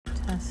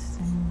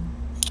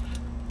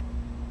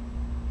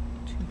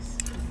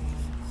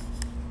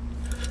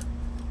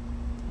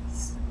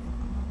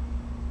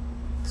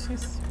Two,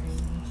 three.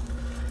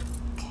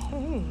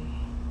 Okay.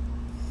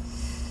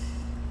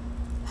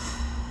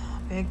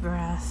 Big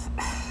breath.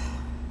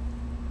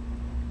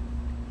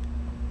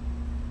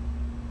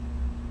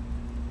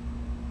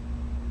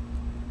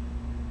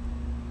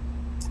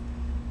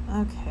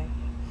 Okay.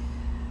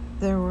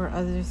 There were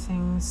other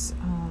things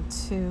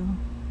too.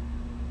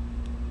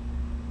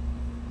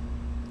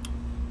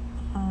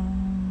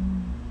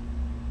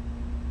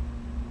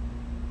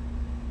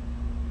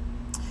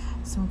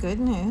 Some good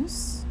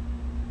news.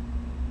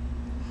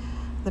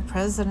 The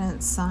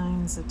president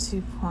signs a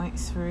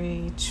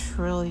 $2.3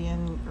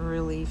 trillion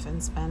relief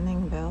and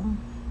spending bill.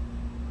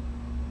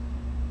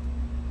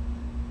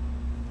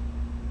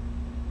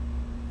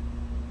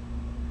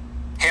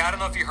 Hey, I don't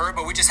know if you heard,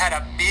 but we just had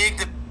a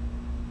big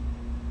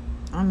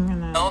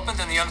development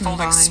in the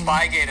unfolding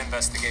Spygate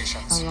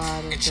investigations.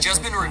 It's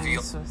just been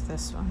revealed. With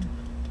this one.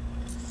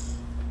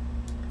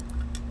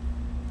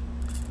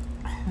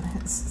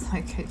 It's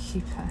like I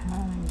keep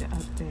having to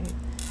update.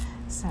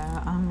 So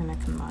I'm going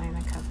to combine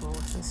a couple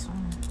with this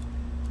one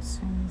as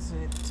soon as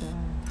it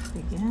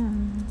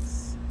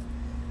begins.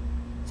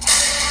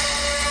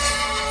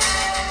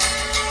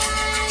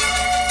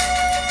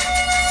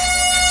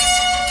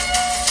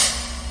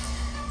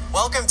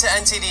 Welcome to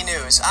NTD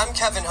News. I'm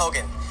Kevin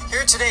Hogan.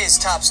 Here are today's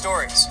top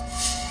stories.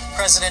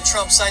 President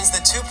Trump signs the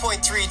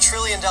 $2.3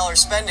 trillion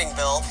spending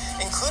bill,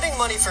 including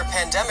money for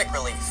pandemic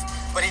relief,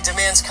 but he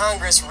demands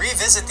Congress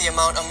revisit the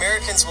amount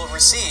Americans will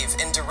receive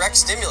in direct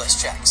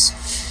stimulus checks.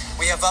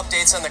 We have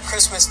updates on the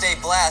Christmas Day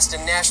blast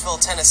in Nashville,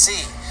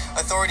 Tennessee.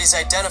 Authorities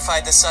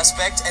identified the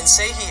suspect and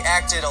say he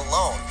acted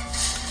alone.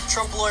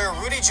 Trump lawyer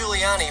Rudy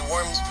Giuliani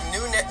warns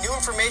new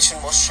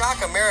information will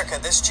shock America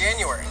this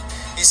January.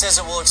 He says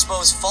it will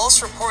expose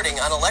false reporting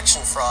on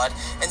election fraud,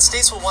 and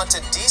states will want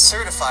to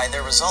decertify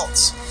their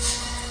results.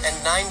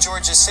 And 9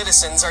 Georgia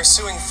citizens are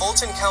suing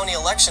Fulton County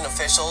election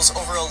officials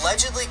over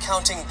allegedly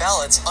counting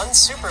ballots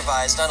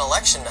unsupervised on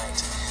election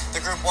night. The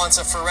group wants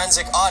a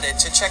forensic audit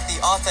to check the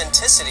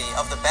authenticity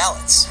of the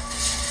ballots.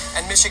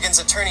 And Michigan's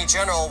Attorney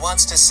General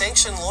wants to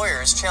sanction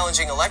lawyers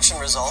challenging election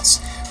results.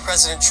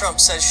 President Trump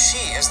says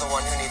she is the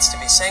one who needs to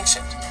be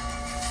sanctioned.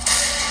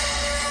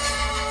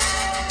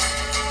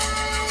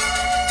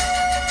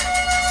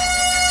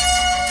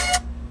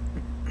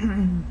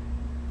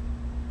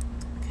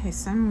 Okay,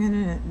 so I'm going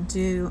to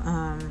do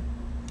a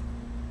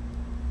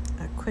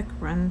quick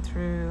run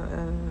through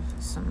of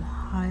some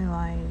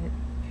highlighted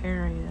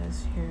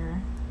areas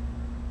here.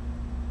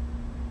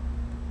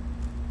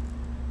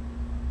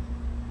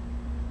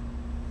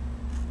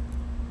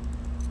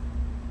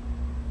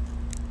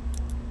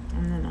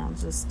 And then I'll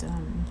just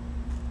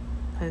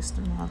post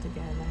them all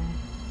together.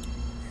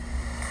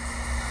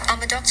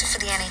 I'm a doctor for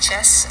the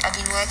NHS. I've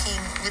been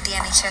working with the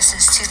NHS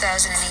since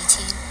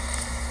 2018.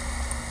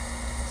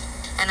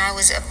 And I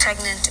was a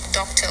pregnant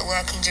doctor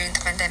working during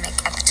the pandemic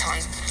at the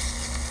time.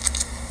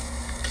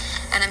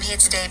 And I'm here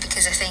today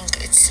because I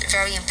think it's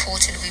very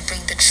important we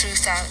bring the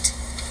truth out.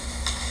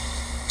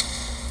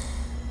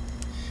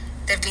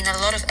 There have been a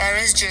lot of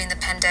errors during the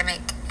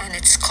pandemic, and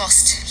it's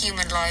cost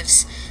human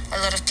lives. A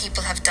lot of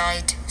people have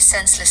died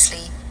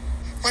senselessly.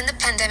 When the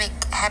pandemic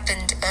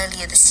happened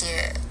earlier this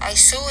year, I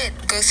saw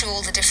it go through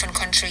all the different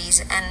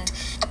countries, and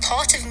a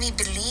part of me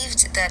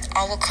believed that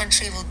our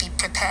country will be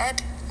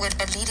prepared. We're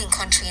a leading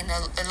country in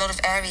a lot of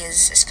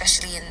areas,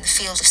 especially in the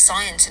field of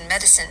science and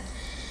medicine.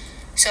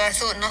 So I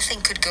thought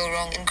nothing could go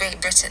wrong in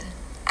Great Britain.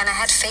 And I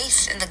had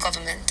faith in the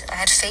government. I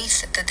had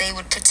faith that they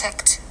would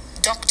protect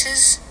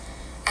doctors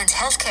and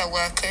healthcare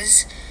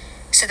workers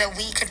so that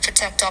we could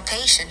protect our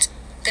patients.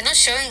 They're not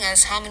showing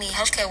us how many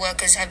healthcare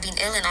workers have been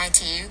ill in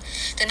ITU.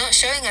 They're not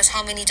showing us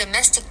how many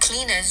domestic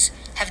cleaners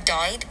have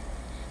died.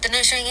 They're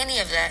not showing any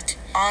of that.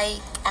 I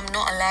am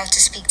not allowed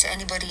to speak to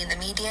anybody in the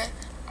media,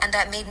 and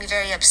that made me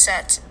very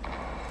upset.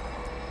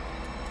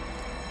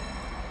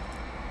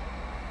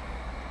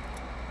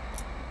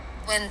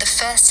 When the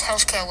first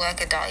healthcare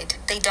worker died,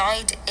 they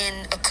died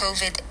in a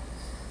COVID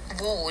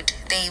ward.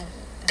 They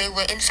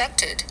were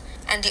infected,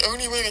 and the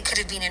only way they could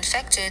have been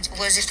infected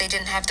was if they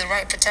didn't have the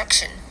right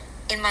protection.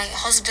 In my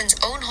husband's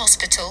own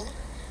hospital,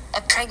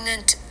 a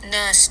pregnant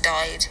nurse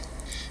died.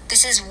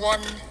 This is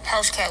one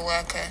healthcare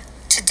worker.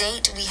 To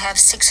date, we have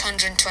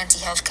 620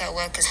 healthcare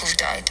workers who've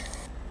died.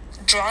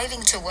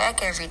 Driving to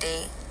work every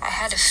day, I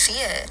had a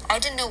fear. I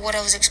didn't know what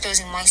I was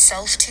exposing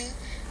myself to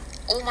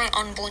or my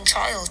unborn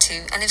child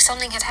to. And if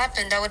something had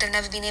happened, I would have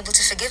never been able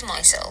to forgive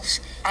myself.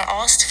 I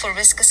asked for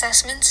risk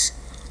assessments.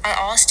 I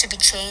asked to be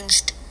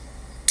changed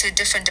to a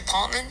different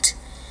department.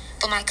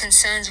 But my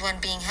concerns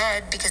weren't being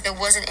heard because there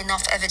wasn't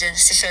enough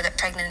evidence to show that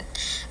pregnant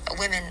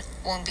women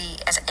won't be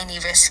at any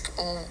risk,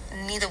 or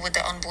neither would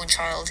their unborn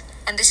child.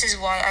 And this is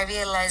why I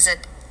realized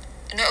that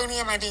not only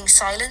am I being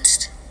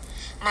silenced,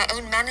 my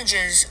own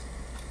managers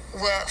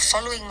were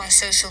following my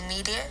social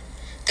media.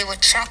 They were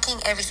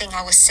tracking everything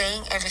I was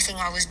saying, everything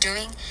I was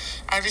doing.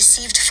 I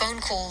received phone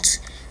calls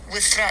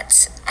with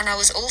threats, and I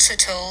was also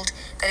told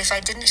that if I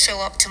didn't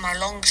show up to my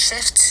long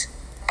shifts,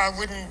 I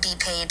wouldn't be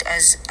paid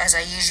as I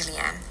usually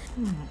am.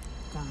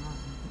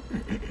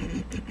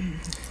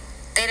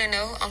 They don't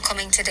know I'm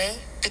coming today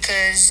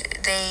because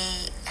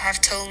they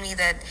have told me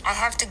that I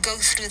have to go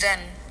through them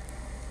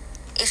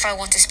if I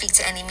want to speak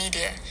to any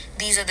media.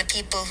 These are the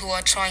people who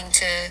are trying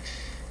to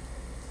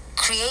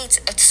create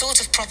a sort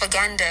of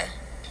propaganda.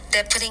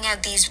 They're putting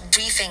out these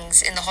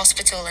briefings in the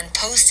hospital and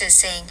posters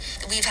saying,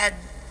 we've had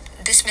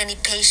this many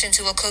patients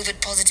who are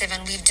COVID positive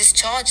and we've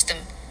discharged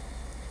them.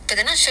 But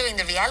they're not showing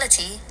the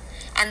reality,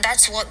 and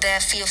that's what they're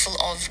fearful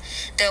of.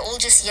 They're all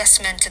just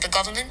yes men to the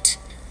government,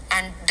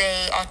 and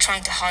they are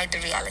trying to hide the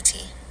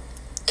reality.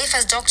 If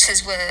as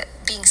doctors we're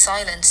being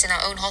silenced in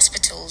our own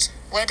hospitals,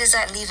 where does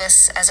that leave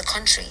us as a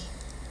country?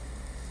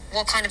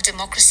 What kind of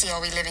democracy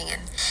are we living in?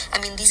 I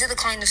mean, these are the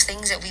kind of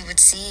things that we would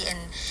see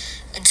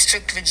in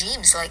strict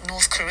regimes like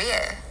North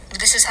Korea.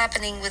 This is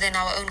happening within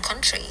our own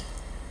country.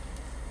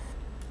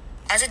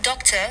 As a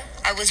doctor,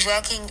 I was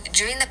working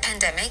during the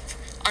pandemic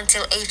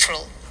until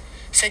April.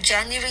 So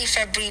January,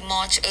 February,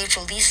 March,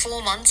 April, these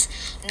 4 months,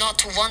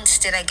 not once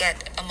did I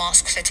get a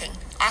mask fitting.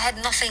 I had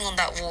nothing on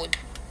that ward.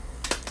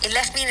 It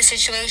left me in a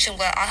situation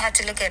where I had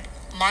to look at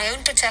my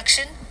own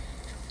protection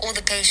or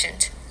the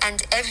patient.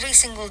 And every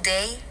single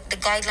day, the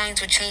guidelines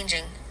were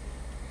changing.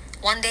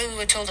 One day we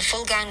were told a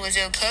full gown was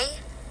okay.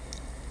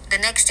 The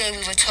next day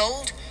we were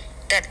told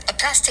that a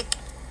plastic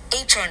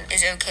apron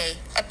is okay.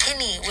 A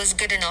penny was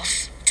good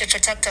enough to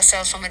protect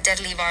ourselves from a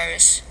deadly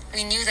virus.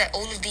 We knew that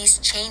all of these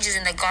changes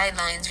in the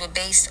guidelines were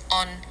based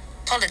on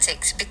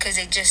politics because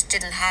they just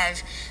didn't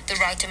have the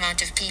right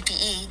amount of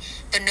PPE,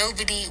 but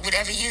nobody would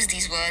ever use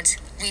these words,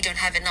 we don't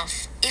have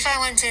enough. If I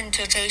went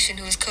into a patient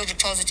who was COVID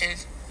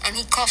positive and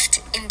he coughed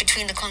in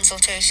between the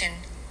consultation,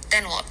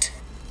 then what?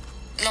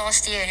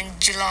 Last year in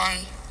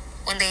July,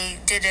 when they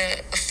did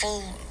a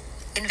full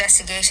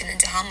investigation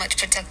into how much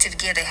protective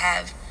gear they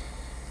have,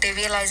 they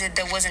realized that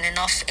there wasn't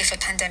enough if a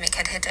pandemic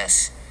had hit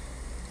us.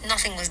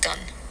 Nothing was done.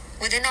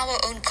 Within our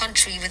own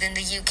country, within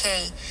the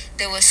UK,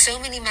 there were so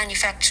many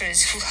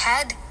manufacturers who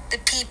had the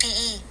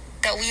PPE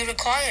that we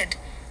required.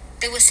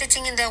 They were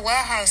sitting in their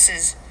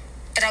warehouses,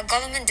 but our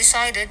government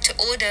decided to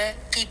order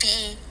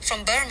PPE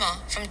from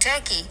Burma, from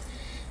Turkey.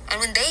 And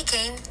when they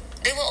came,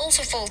 they were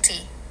also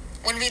faulty.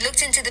 When we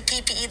looked into the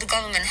PPE the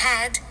government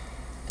had,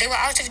 they were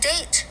out of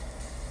date.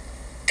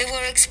 They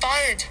were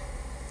expired.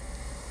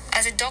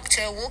 As a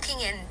doctor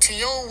walking into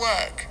your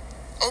work,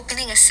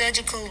 opening a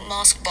surgical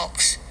mask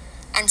box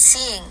and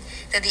seeing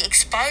that the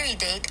expiry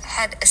date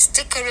had a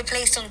sticker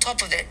replaced on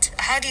top of it,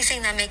 how do you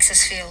think that makes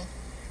us feel?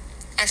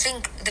 I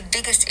think the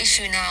biggest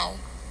issue now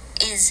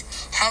is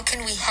how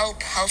can we help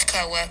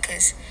healthcare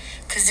workers?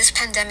 Because this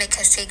pandemic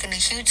has taken a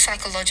huge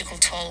psychological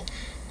toll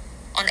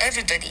on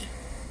everybody.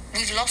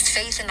 We've lost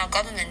faith in our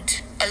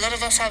government. A lot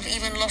of us have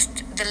even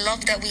lost the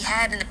love that we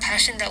had and the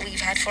passion that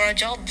we've had for our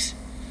jobs.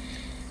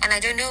 And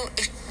I don't know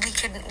if we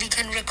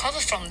can recover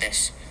from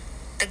this.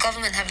 The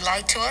government have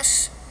lied to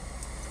us,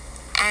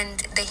 and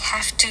they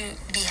have to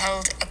be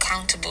held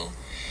accountable.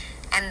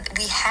 And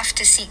we have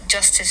to seek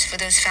justice for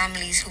those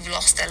families who've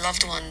lost their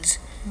loved ones.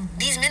 Mm-hmm.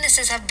 These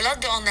ministers have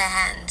blood on their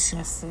hands.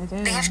 Yes, they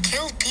do. They have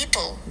killed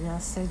people.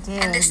 Yes, they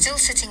did. And they're still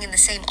sitting in the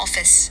same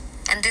office.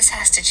 And this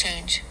has to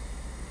change.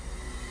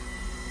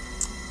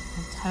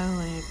 I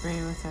totally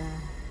agree with her.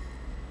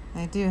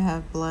 They do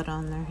have blood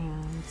on their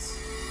hands.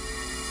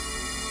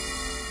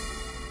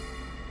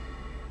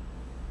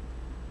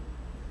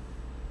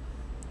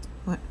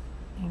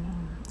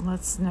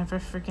 Let's never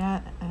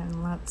forget,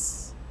 and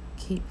let's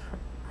keep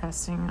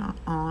pressing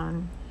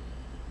on.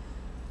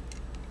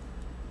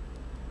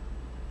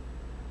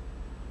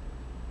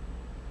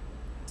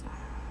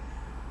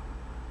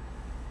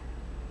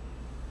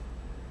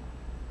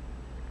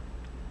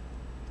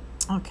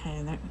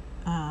 Okay,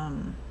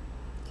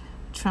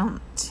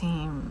 Trump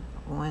team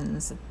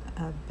wins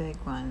a big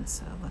one,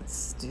 so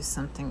let's do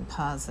something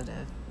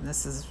positive.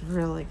 This is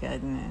really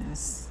good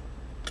news.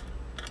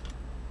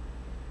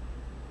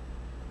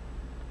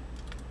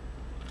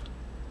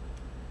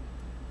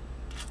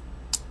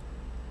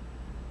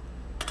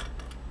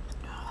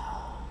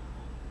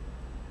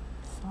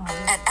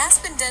 At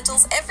Aspen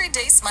Dental's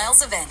Everyday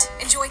Smiles event,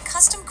 enjoy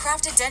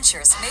custom-crafted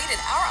dentures made in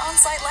our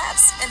on-site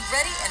labs and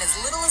ready in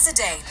as little as a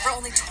day for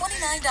only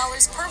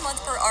 $29 per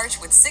month per arch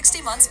with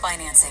 60 months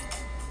financing.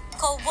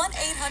 Call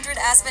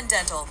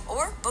 1-800-ASPEN-DENTAL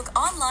or book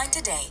online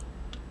today.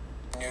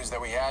 News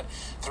that we had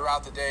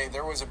throughout the day.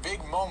 There was a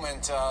big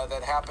moment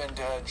that happened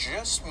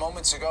just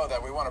moments ago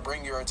that we want to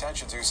bring your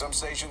attention to. Some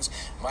stations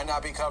might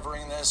not be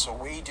covering this, so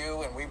we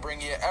do, and we bring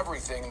you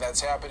everything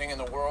that's happening in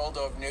the world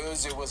of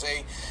news. It was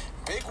a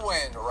big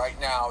win right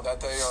now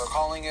that they are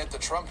calling it. The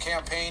Trump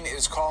campaign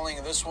is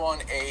calling this one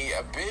a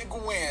big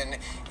win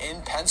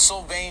in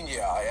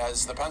Pennsylvania,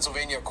 as the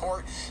Pennsylvania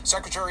Court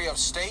Secretary of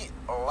State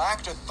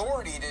lacked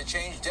authority to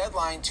change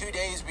deadline 2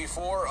 days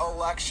before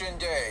Election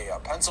Day. A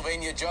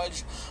Pennsylvania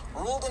judge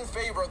ruled in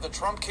favor of the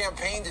Trump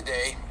campaign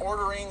today,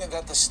 ordering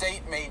that the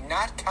state may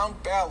not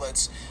count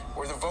ballots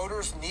where the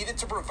voters needed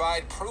to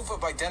provide proof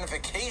of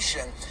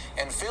identification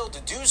and failed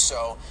to do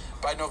so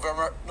by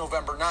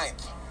November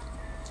 9th.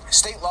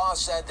 State law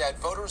said that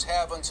voters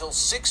have until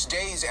 6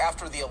 days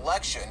after the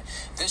election.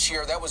 This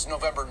year, that was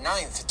November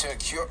 9th,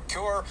 to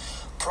cure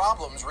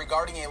problems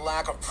regarding a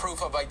lack of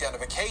proof of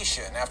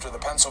identification after the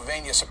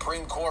Pennsylvania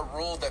Supreme Court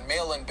ruled that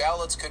mail-in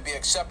ballots could be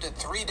accepted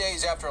 3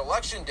 days after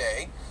Election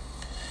Day.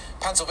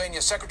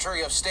 Pennsylvania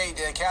Secretary of State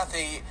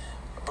Kathy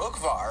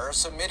Boockvar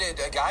submitted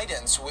a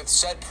guidance with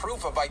said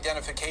proof of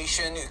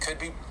identification could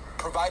be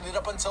provided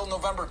up until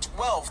November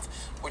 12th,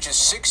 which is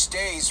 6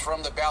 days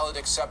from the ballot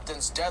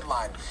acceptance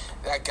deadline.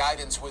 That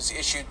guidance was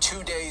issued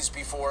 2 days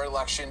before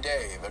Election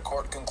Day. The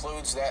court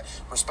concludes that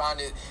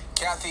respondent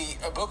Kathy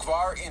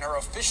Boockvar, in her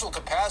official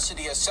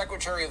capacity as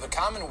Secretary of the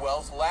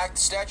Commonwealth, lacked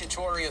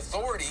statutory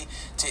authority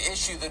to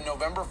issue the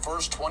November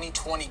 1st,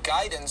 2020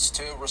 guidance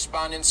to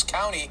respondent's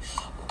county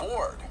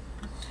board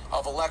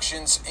of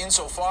elections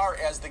insofar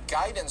as the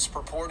guidance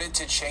purported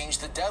to change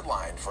the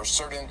deadline for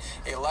certain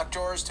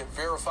electors to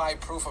verify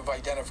proof of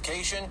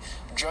identification,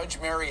 Judge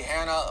Mary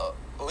Hannah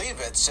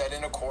Leavitt said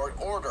in a court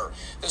order.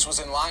 This was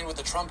in line with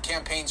the Trump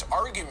campaign's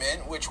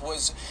argument, which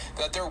was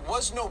that there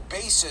was no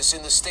basis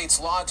in the state's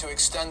law to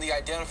extend the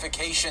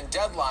identification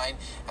deadline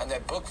and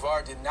that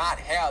Boockvar did not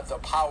have the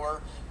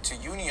power to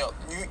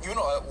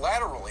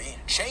unilaterally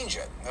change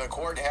it. The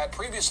court had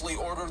previously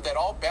ordered that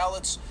all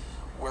ballots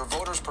where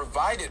voters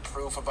provided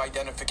proof of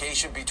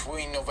identification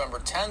between November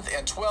 10th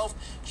and 12th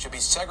should be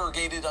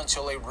segregated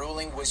until a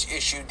ruling was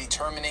issued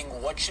determining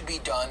what should be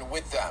done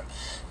with them.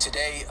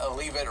 Today,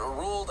 Leavitt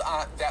ruled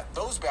that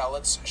those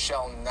ballots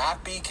shall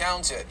not be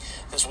counted.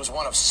 This was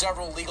one of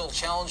several legal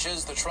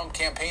challenges the Trump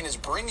campaign is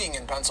bringing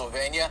in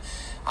Pennsylvania.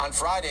 On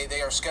Friday,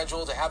 they are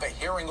scheduled to have a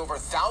hearing over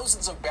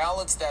thousands of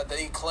ballots that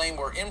they claim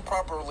were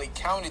improperly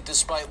counted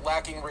despite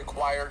lacking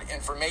required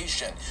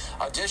information.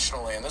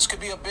 Additionally, and this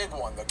could be a big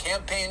one, the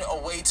campaign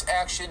awaits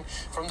action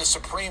from the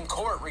Supreme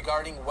Court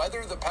regarding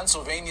whether the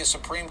Pennsylvania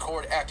Supreme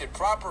Court acted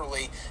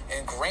properly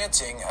in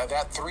granting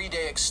that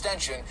 3-day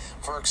extension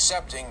for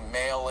accepting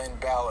mail-in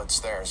ballots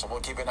there. So we'll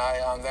keep an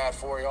eye on that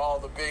for you. All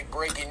the big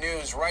breaking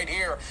news right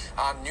here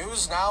on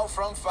News Now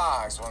from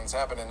Fox. When it's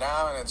happening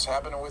now and it's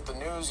happening with the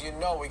news, you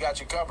know we got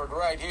you covered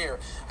right here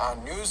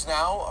on News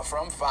Now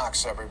from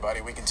Fox, everybody.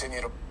 We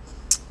continue to...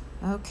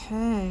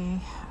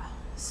 Okay,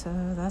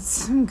 so that's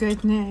some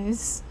good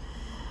news.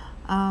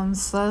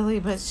 Slowly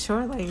but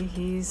surely,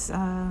 he's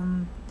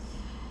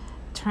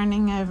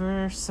turning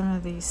over some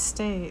of these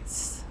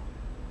states,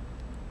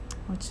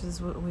 which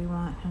is what we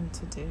want him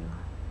to do.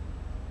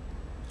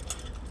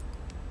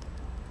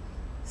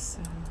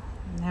 So,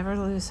 never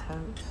lose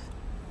hope.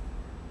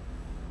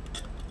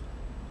 You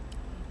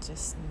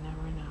just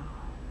never know.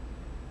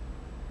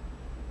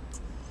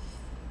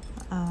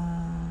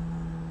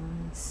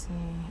 Let's see.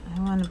 I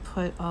want to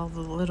put all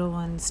the little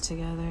ones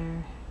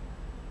together.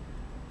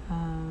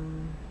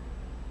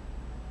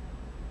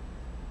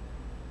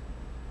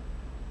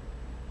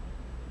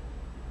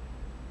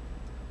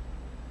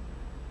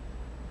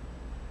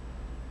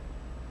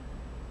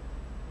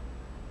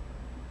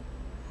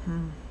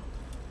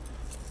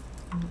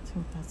 I don't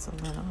think that's a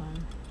little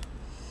one.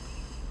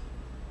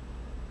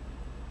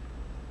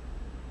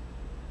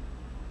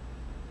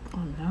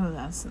 Oh no,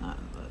 that's not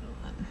a little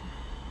one.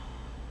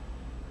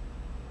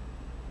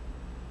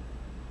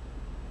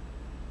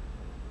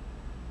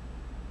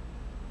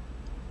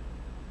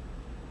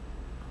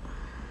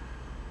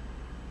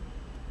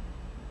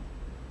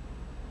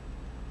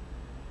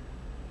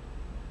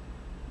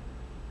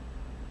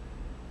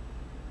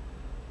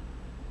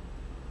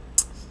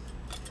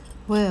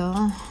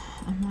 Well,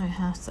 I might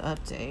have to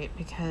update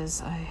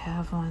because I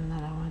have one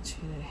that I want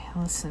you to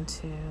listen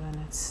to, and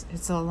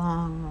it's a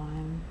long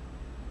one.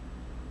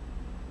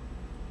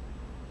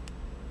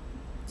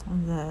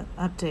 The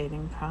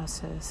updating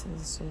process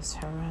is just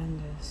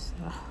horrendous.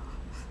 So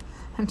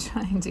I'm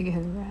trying to get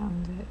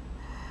around it.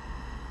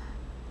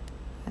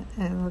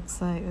 It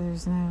looks like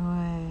there's no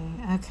way.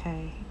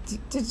 Okay.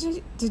 Did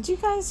you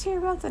guys hear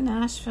about the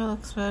Nashville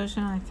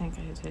explosion? I think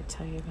I did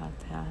tell you about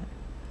that.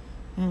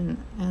 And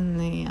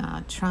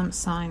the Trump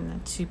signed the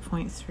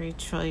 $2.3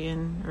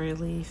 trillion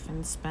relief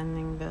and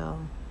spending bill.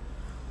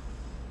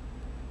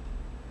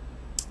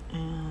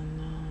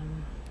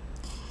 And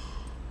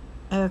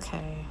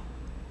okay,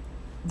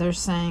 they're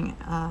saying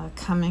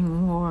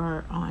coming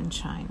war on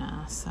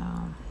China. So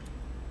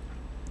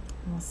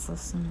let's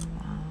listen to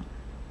that.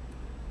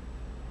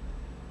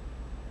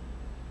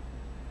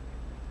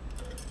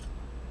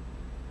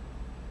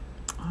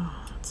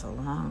 Oh, it's a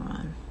long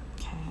one.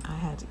 Okay, I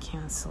had to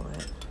cancel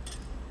it.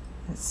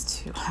 It's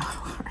 2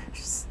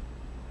 hours.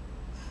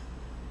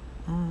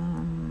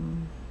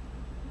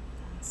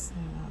 Let's see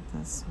about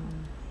this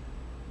one.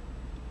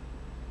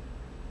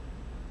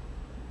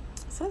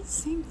 Is that the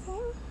same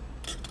thing?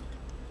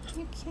 Are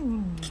you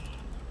kidding me?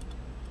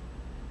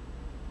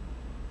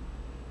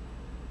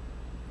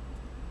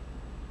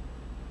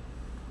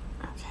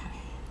 Okay.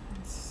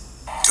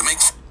 It's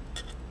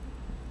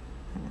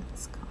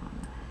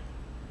gone.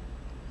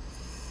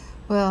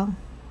 Well,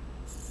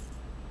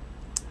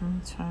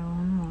 I'll try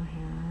one more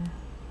here.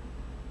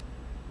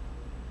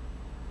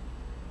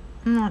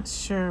 I'm not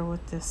sure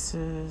what this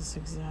is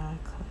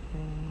exactly.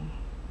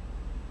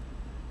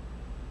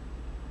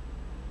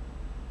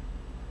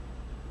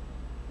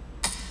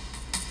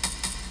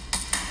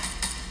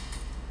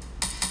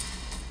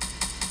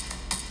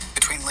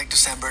 Between late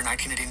December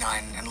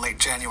 1989 and late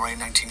January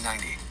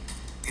 1990,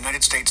 the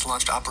United States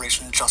launched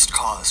Operation Just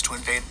Cause to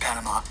invade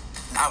Panama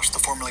and oust the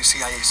formerly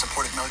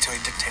CIA-supported military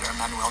dictator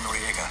Manuel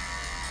Noriega.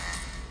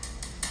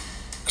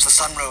 As the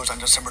sun rose on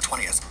December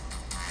 20th,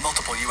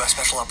 multiple U.S.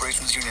 Special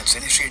Operations units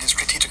initiated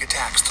strategic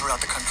attacks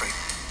throughout the country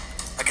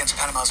against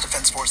Panama's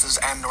defense forces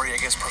and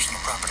Noriega's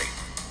personal property.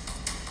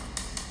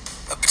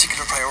 A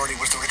particular priority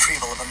was the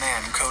retrieval of a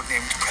man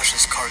codenamed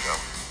Precious Cargo.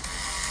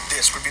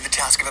 This would be the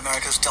task of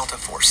America's Delta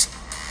Force,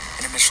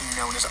 in a mission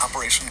known as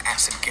Operation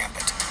Acid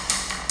Gambit.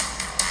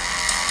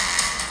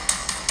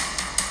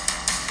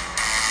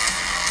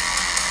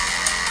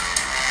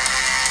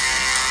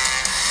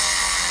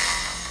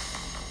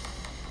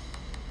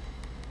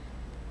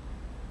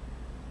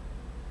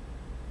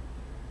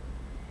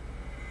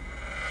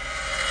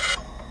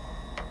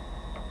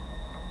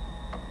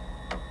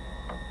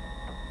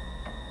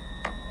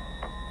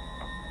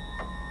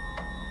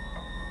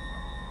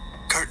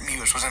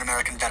 Was an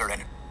American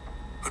veteran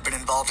who'd been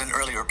involved in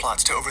earlier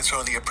plots to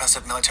overthrow the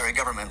oppressive military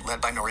government led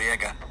by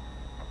Noriega.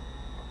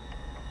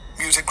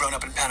 Muse had grown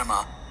up in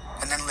Panama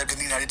and then lived in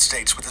the United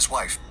States with his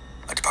wife,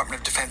 a Department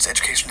of Defense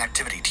education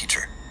activity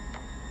teacher.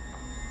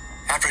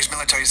 After his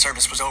military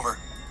service was over,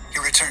 he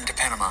returned to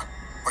Panama,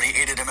 where he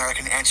aided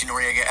American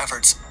anti-Noriega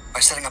efforts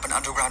by setting up an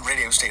underground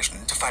radio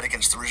station to fight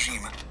against the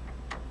regime.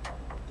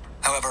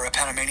 However, a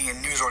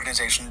Panamanian news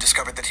organization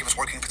discovered that he was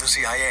working for the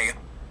CIA,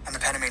 and the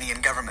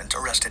Panamanian government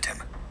arrested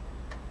him.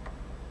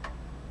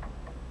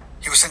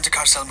 He was sent to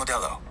Cárcel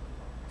Modelo,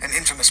 an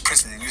infamous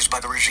prison used by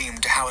the regime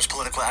to house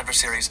political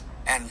adversaries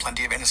and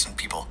plenty of innocent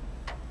people.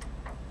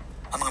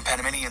 Among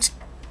Panamanians,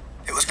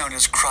 it was known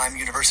as Crime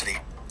University,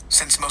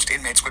 since most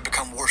inmates would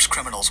become worse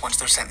criminals once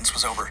their sentence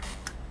was over.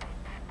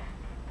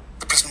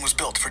 The prison was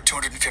built for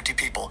 250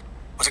 people,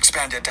 was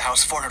expanded to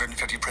house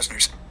 450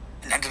 prisoners,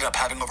 and ended up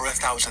having over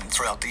 1,000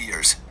 throughout the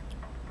years.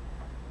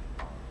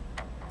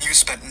 Hughes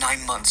spent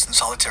 9 months in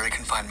solitary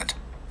confinement,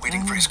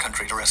 waiting for his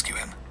country to rescue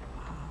him.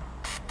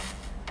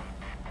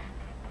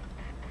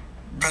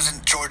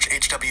 President George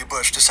H.W.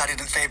 Bush decided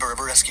in favor of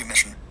a rescue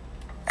mission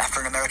after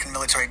an American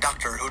military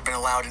doctor who had been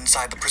allowed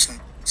inside the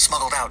prison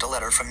smuggled out a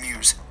letter from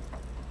Muse.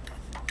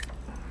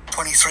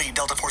 23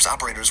 Delta Force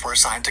operators were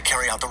assigned to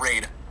carry out the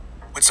raid,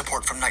 with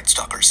support from Night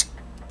Stalkers.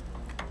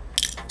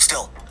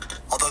 Still,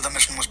 although the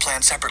mission was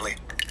planned separately,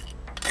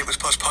 it was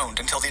postponed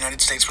until the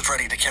United States was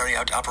ready to carry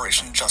out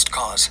Operation Just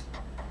Cause.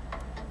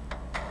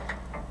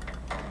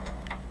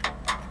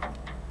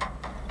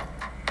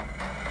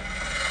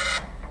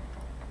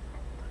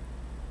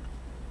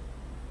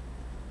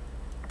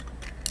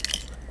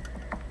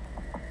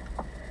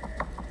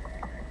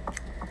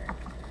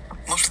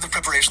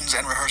 Preparations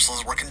and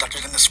rehearsals were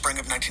conducted in the spring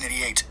of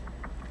 1988,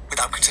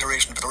 without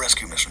consideration for the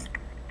rescue mission.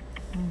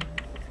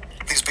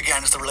 These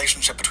began as the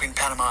relationship between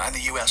Panama and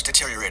the U.S.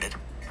 deteriorated,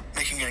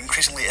 making it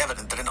increasingly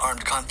evident that an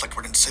armed conflict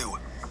would ensue.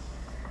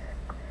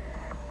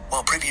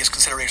 While previous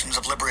considerations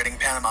of liberating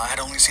Panama had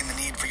only seen the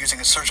need for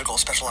using a surgical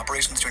special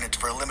operations unit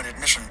for a limited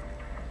mission,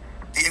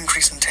 the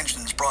increase in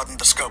tensions broadened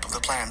the scope of the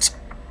plans.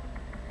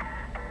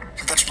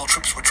 Conventional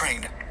troops were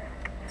trained,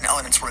 and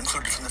elements were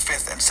included from the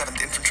 5th and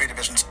 7th Infantry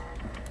Divisions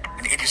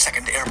and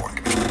 82nd Airborne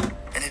Division,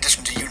 in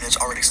addition to units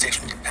already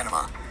stationed in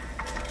Panama.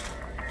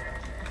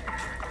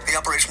 The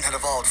operation had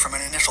evolved from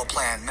an initial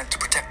plan meant to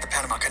protect the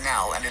Panama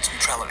Canal and its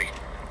neutrality.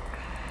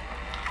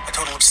 A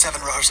total of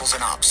 7 rehearsals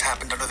and ops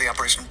happened under the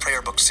Operation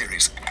Prayer Book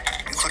series,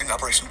 including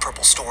Operation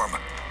Purple Storm,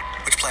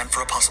 which planned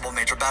for a possible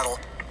major battle,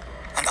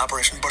 and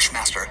Operation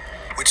Bushmaster,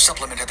 which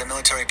supplemented the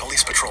military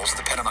police patrols of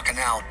the Panama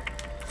Canal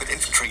with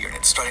infantry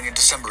units starting in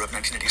December of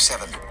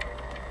 1987.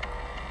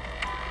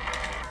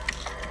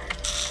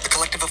 The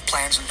collective of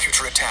plans and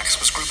future attacks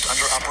was grouped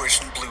under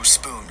Operation Blue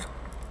Spoon.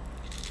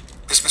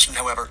 This mission,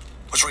 however,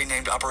 was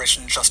renamed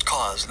Operation Just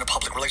Cause in a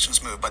public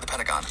relations move by the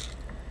Pentagon.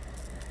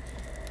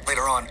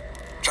 Later on,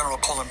 General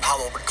Colin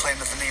Powell would claim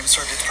that the name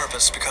served its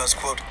purpose because,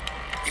 quote,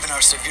 even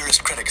our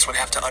severest critics would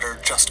have to utter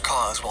just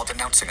cause while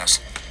denouncing us.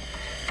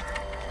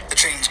 The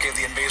change gave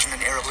the invasion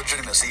an air of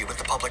legitimacy with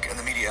the public and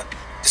the media,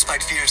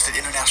 despite fears that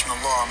international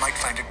law might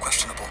find it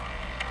questionable.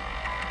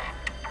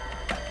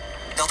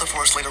 Delta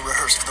Force later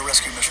rehearsed for the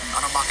rescue mission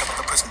on a mock-up of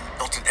the prison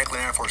built at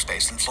Eglin Air Force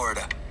Base in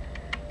Florida.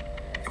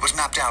 It was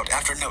mapped out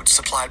after notes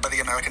supplied by the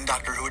American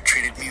doctor who had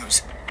treated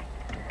Muse.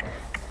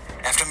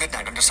 After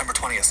midnight on December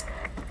 20th,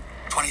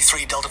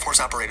 23 Delta Force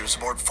operators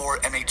aboard 4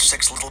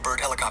 MH-6 Little Bird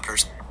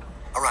helicopters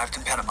arrived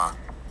in Panama,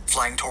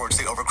 flying towards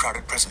the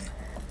overcrowded prison.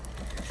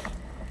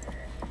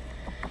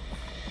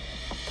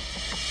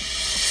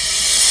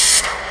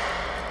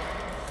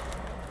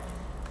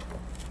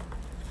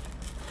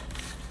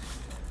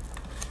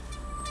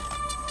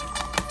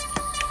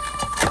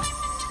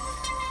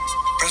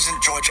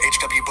 President George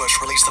H.W.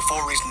 Bush released the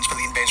 4 reasons for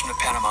the invasion of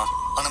Panama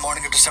on the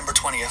morning of December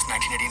 20th,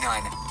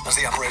 1989, as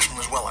the operation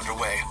was well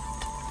underway.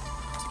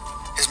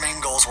 His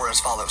main goals were as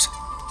follows.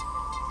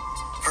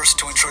 First,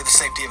 to ensure the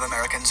safety of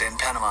Americans in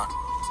Panama,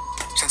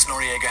 since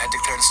Noriega had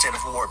declared a state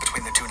of war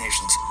between the two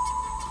nations.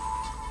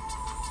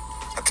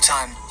 At the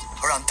time,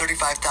 around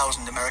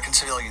 35,000 American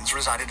civilians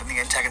resided in the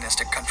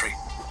antagonistic country.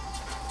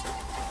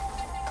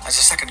 As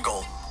a second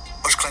goal,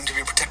 Bush claimed to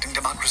be protecting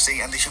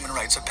democracy and the human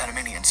rights of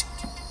Panamanians.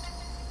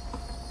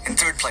 In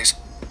third place,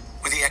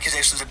 were the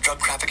accusations of drug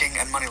trafficking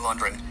and money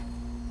laundering,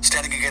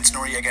 standing against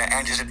Noriega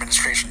and his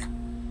administration.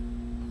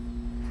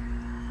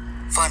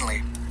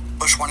 Finally,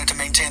 Bush wanted to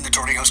maintain the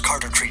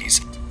Torrijos-Carter treaties,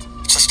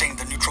 which sustained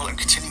the neutral and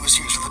continuous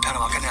use of the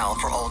Panama Canal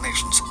for all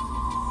nations.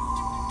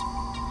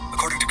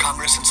 According to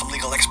Congress and some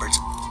legal experts,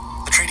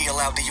 the treaty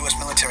allowed the U.S.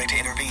 military to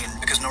intervene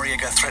because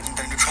Noriega threatened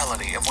the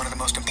neutrality of one of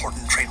the most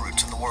important trade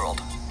routes in the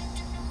world.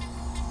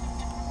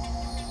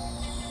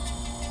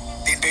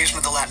 The invasion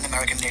of the Latin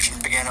American nation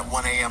began at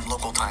 1 a.m.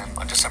 local time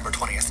on December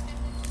 20th.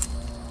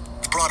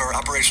 The broader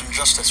Operation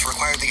Justice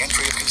required the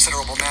entry of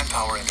considerable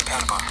manpower into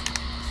Panama.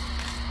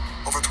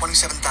 Over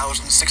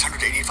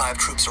 27,685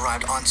 troops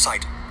arrived on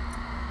site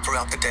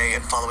throughout the day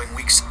and following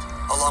weeks,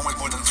 along with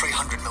more than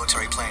 300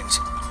 military planes.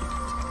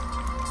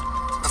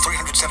 The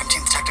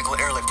 317th Tactical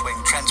Airlift Wing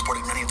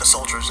transported many of the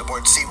soldiers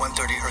aboard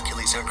C-130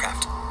 Hercules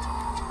aircraft.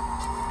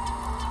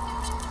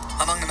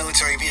 Among the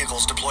military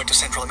vehicles deployed to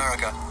Central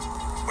America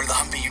were the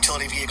Humvee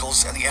utility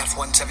vehicles and the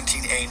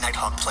F-117A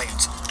Nighthawk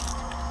planes.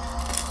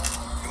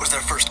 It was their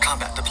first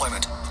combat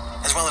deployment,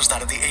 as well as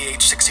that of the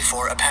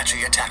AH-64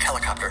 Apache attack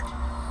helicopter.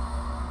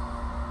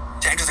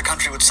 To enter the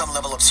country with some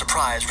level of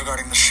surprise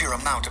regarding the sheer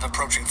amount of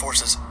approaching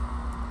forces,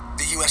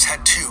 the U.S.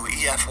 had two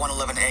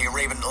EF-111A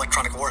Raven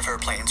electronic warfare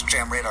planes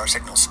jam radar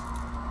signals.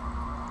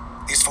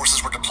 These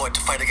forces were deployed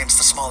to fight against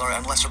the smaller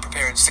and lesser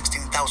prepared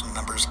 16,000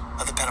 members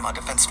of the Panama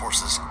Defense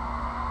Forces.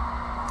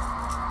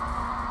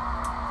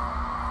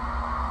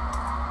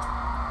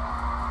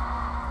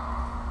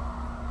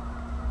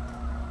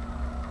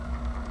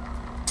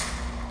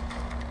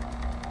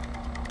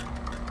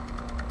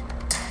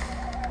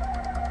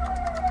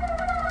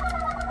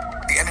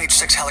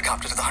 MH-6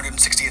 helicopters of the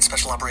 168th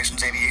Special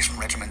Operations Aviation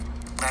Regiment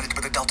landed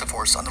with the Delta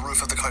Force on the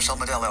roof of the Carcel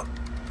Modelo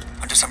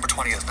on December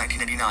 20th,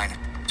 1989,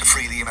 to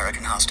free the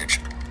American hostage.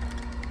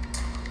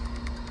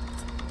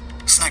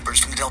 Snipers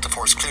from the Delta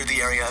Force cleared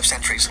the area of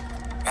sentries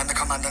and the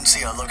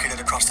Comandancia located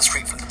across the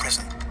street from the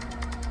prison.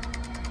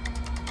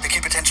 To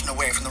keep attention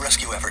away from the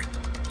rescue effort,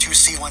 two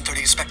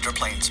C-130 Spectre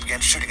planes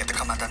began shooting at the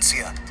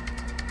Comandancia.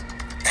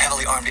 The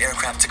heavily armed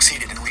aircraft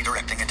succeeded in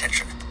redirecting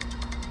attention.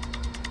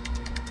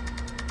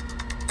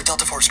 The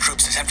Delta Force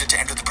troops attempted to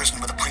enter the prison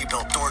with a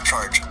pre-built door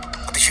charge,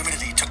 but the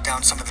humidity took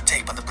down some of the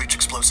tape on the breech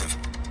explosive.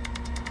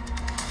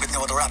 With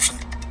no other option,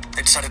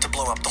 they decided to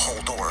blow up the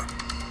whole door.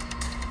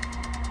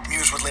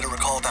 Muse would later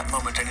recall that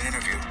moment in an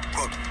interview,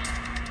 quote,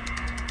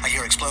 "I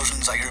hear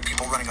explosions, I hear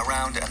people running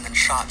around, and then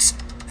shots,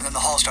 and then the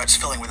hall starts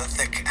filling with a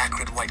thick,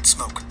 acrid white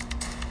smoke."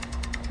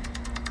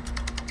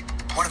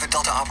 One of the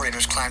Delta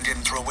operators climbed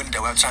in through a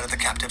window outside of the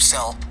captive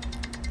cell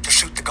to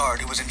shoot the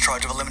guard who was in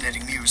charge of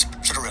eliminating Muse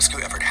should a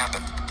rescue effort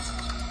happen.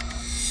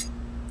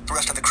 The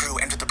rest of the crew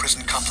entered the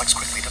prison complex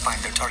quickly to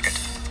find their target.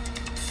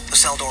 The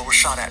cell door was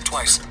shot at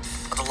twice,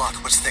 but the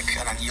lock was thick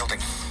and unyielding.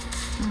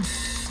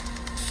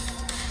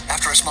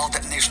 After a small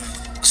detonation,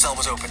 the cell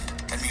was opened,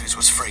 and Muse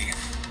was free.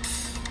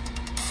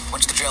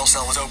 Once the jail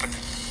cell was opened,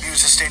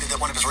 Muse has stated that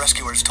one of his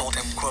rescuers told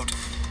him, quote,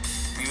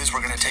 "Muse, we're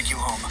going to take you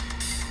home."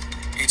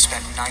 He'd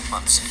spent 9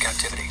 months in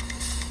captivity.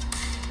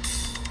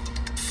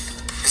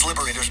 His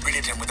liberators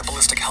greeted him with a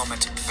ballistic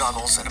helmet,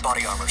 goggles, and a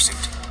body armor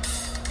suit.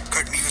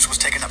 Kurt Muse was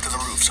taken up to the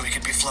roof so he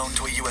could be flown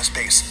to a U.S.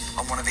 base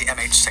on one of the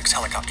MH-6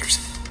 helicopters.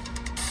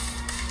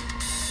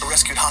 The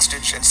rescued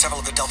hostage and several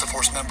of the Delta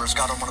Force members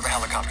got on one of the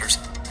helicopters,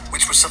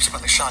 which was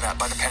subsequently shot at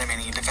by the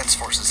Panamanian Defense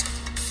Forces.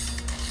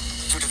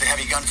 Due to the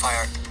heavy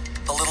gunfire,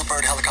 the Little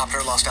Bird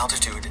helicopter lost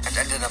altitude and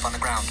ended up on the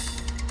ground.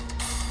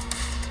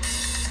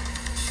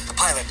 The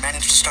pilot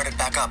managed to start it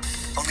back up,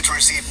 only to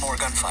receive more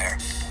gunfire.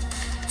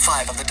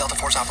 5 of the Delta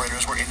Force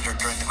operators were injured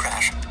during the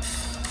crash.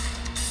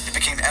 It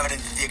became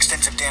evident that the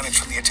extensive damage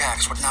from the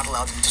attacks would not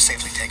allow them to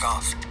safely take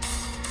off.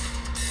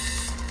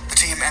 The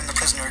team and the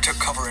prisoner took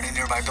cover in a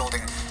nearby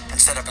building and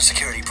set up a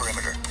security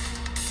perimeter.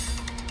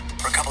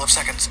 For a couple of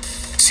seconds,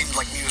 it seemed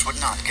like Muse would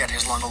not get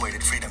his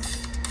long-awaited freedom.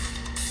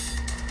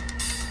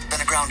 Then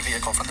a ground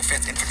vehicle from the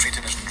 5th Infantry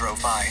Division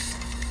drove by.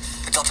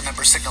 The Delta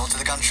members signaled to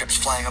the gunships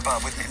flying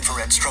above with an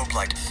infrared strobe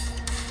light.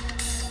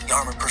 The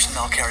armored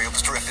personnel carrier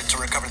was directed to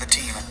recover the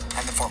team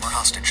and the former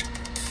hostage.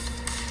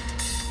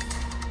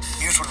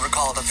 Muse would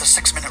recall that the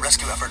 6-minute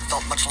rescue effort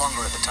felt much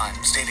longer at the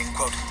time, stating,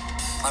 quote,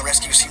 "My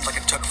rescue seemed like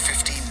it took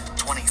 15,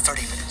 20,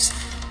 30 minutes."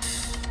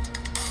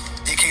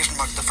 The occasion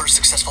marked the first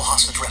successful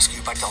hostage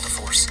rescue by Delta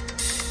Force.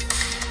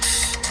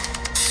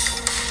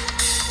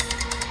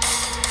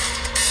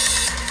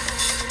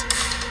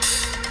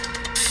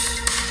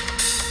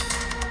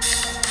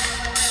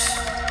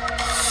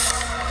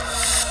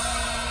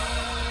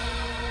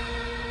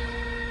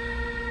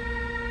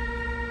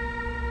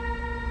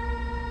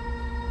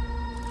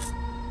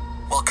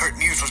 While Kurt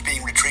Muse was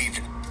being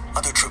retrieved,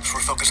 Other troops were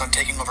focused on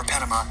taking over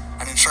Panama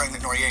and ensuring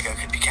that Noriega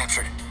could be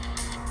captured.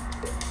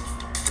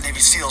 The Navy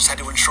SEALs had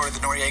to ensure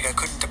that Noriega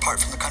couldn't depart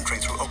from the country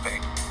through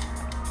Ope.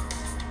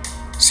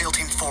 SEAL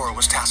Team 4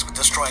 was tasked with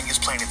destroying his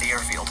plane at the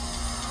airfield.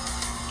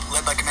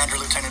 Led by Commander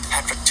Lieutenant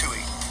Patrick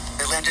Toohey,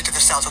 they landed to the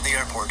south of the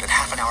airport at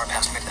half an hour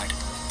past midnight.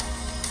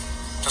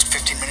 Just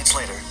 15 minutes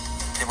later,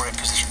 they were in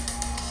position.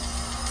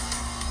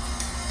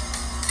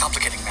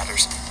 Complicating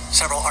matters,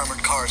 several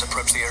armored cars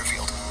approached the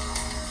airfield.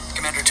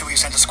 Commander Toohey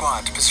sent a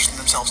squad to position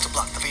themselves to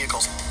block the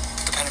vehicles.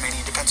 The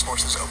Panamanian Defense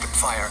Forces opened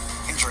fire,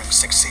 injuring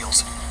 6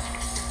 SEALs.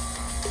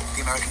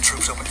 The American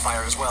troops opened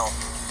fire as well.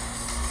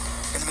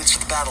 In the midst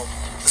of the battle,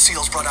 the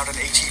SEALs brought out an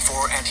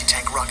AT-4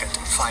 anti-tank rocket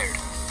and fired.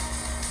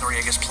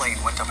 Noriega's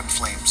plane went up in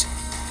flames.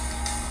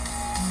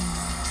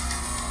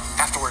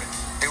 Afterward,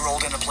 they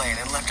rolled in a plane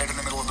and left it in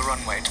the middle of the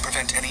runway to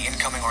prevent any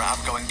incoming or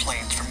outgoing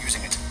planes from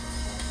using it.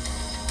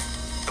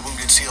 The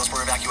wounded SEALs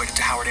were evacuated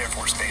to Howard Air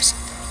Force Base,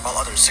 while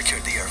others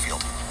secured the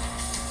airfield.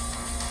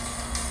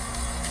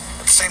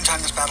 At the same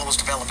time this battle was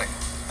developing,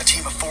 a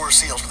team of 4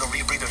 SEALs with a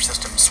rebreather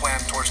system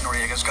swam towards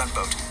Noriega's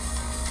gunboat.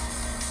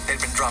 They'd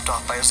been dropped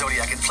off by a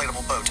Zodiac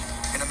inflatable boat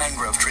in a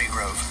mangrove tree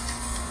grove.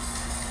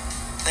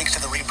 Thanks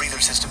to the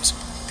rebreather systems,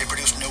 they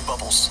produced no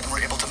bubbles and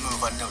were able to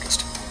move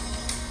unnoticed.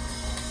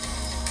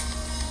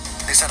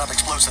 They set up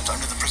explosives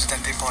under the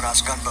Presidente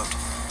Porras gunboat.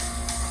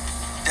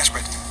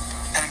 Desperate,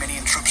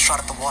 Panamanian troops shot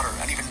at the water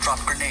and even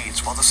dropped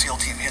grenades while the SEAL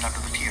team hid under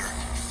the pier.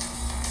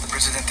 The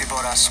Presidente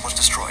Porras was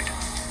destroyed.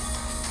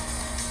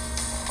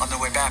 On their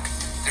way back,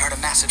 they heard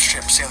a massive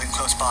ship sailing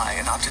close by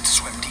and opted to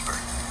swim deeper.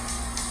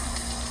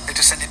 They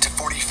descended to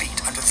 40 feet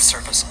under the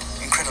surface,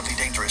 incredibly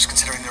dangerous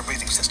considering their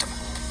breathing system.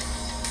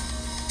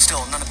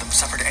 Still, none of them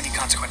suffered any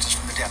consequences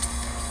from the depth,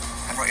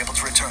 and were able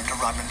to return to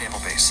Rodman Naval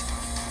Base.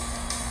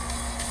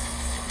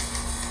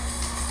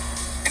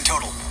 In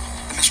total,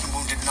 the mission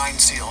wounded 9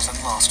 SEALs and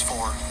lost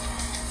 4.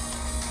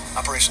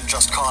 Operation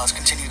Just Cause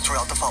continued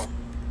throughout the fall.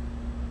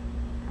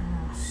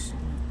 Oh, shit.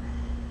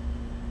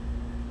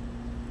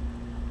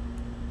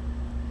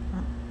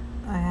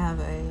 I have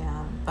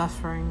a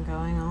buffering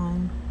going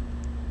on.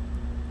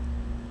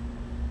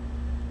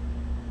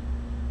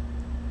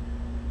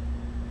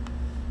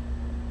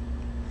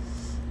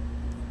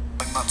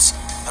 Months,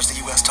 as the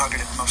U.S.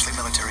 targeted mostly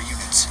military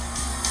units.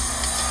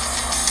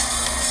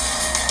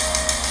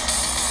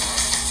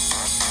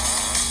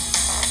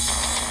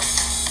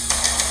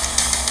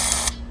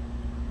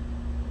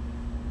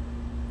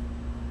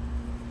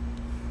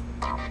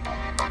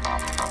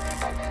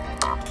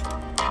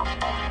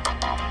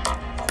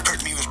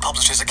 Kurt Muse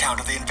published his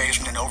account of the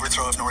invasion and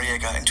overthrow of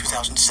Noriega in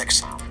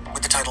 2006,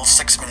 with the title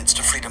 6 Minutes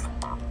to Freedom.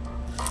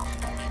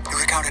 He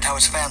recounted how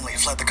his family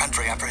fled the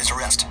country after his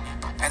arrest,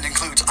 and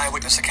includes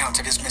eyewitness accounts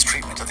of his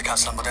mistreatment at the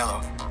Casa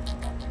Modelo.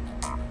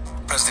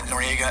 President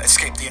Noriega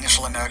escaped the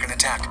initial American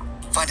attack,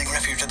 finding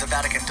refuge at the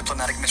Vatican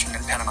diplomatic mission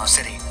in Panama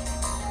City.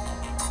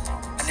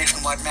 A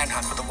nationwide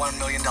manhunt with a $1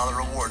 million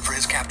reward for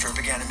his capture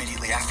began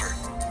immediately after.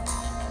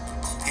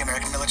 The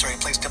American military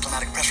placed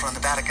diplomatic pressure on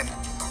the Vatican,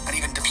 and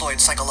even deployed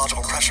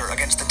psychological pressure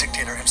against the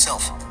dictator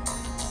himself.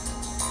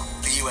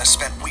 The U.S.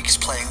 spent weeks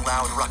playing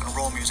loud rock and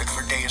roll music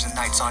for days and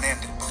nights on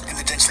end in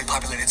the densely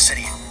populated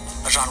city,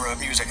 a genre of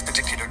music the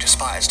dictator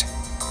despised.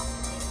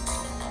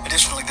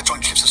 Additionally, the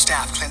Joint Chiefs of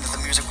Staff claimed that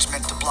the music was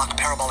meant to block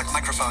parabolic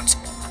microphones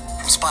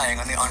from spying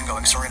on the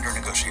ongoing surrender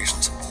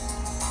negotiations.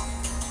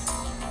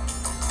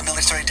 The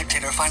military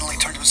dictator finally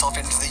turned himself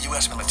into the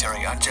U.S.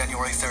 military on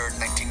January 3rd,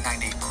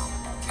 1990,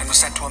 and was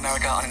sent to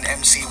America on an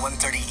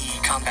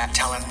MC-130E Combat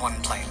Talon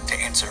 1 plane to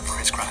answer for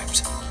his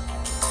crimes.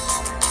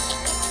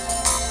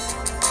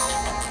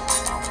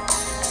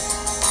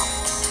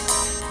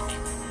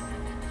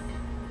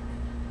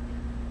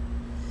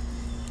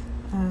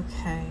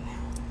 Okay.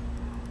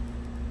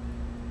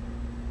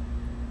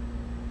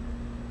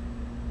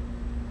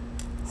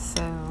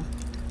 So,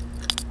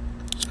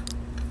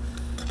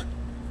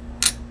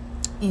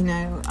 you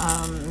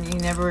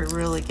never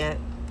really get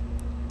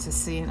to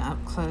see an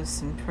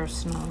up-close and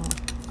personal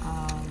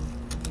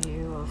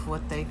view of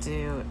what they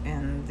do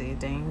and the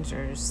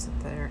dangers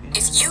that they're in.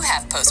 If you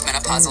have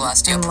postmenopausal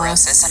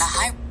osteoporosis and a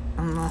high...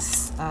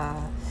 Unless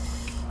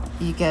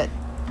you get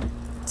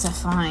to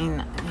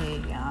find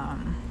a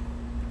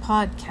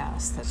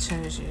podcast that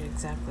shows you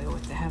exactly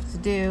what they have to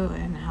do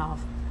and how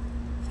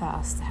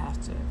fast they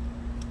have to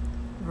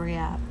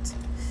react.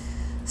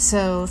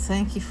 So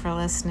thank you for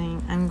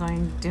listening. I'm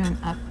going to do an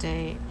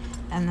update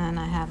and then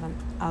I have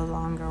a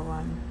longer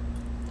one.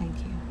 Thank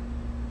you.